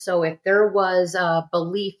So if there was a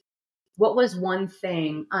belief, what was one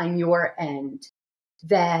thing on your end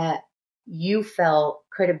that you felt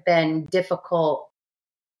could have been difficult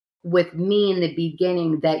with me in the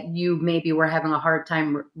beginning that you maybe were having a hard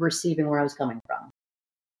time receiving where I was coming from?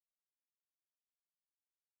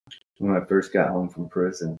 When I first got home from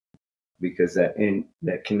prison, because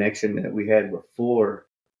that connection that we had before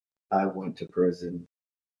I went to prison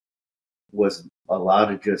was a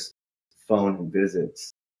lot of just phone and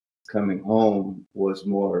visits. Coming home was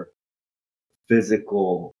more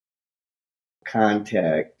physical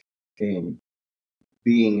contact and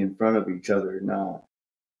being in front of each other, not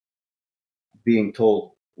being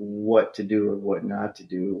told what to do or what not to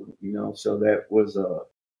do, So that was a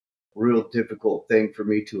real difficult thing for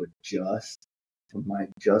me to adjust to my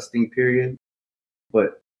adjusting period.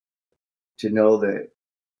 But to know that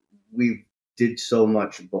we did so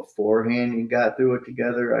much beforehand and got through it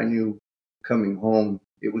together, I knew coming home,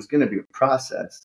 it was going to be a process.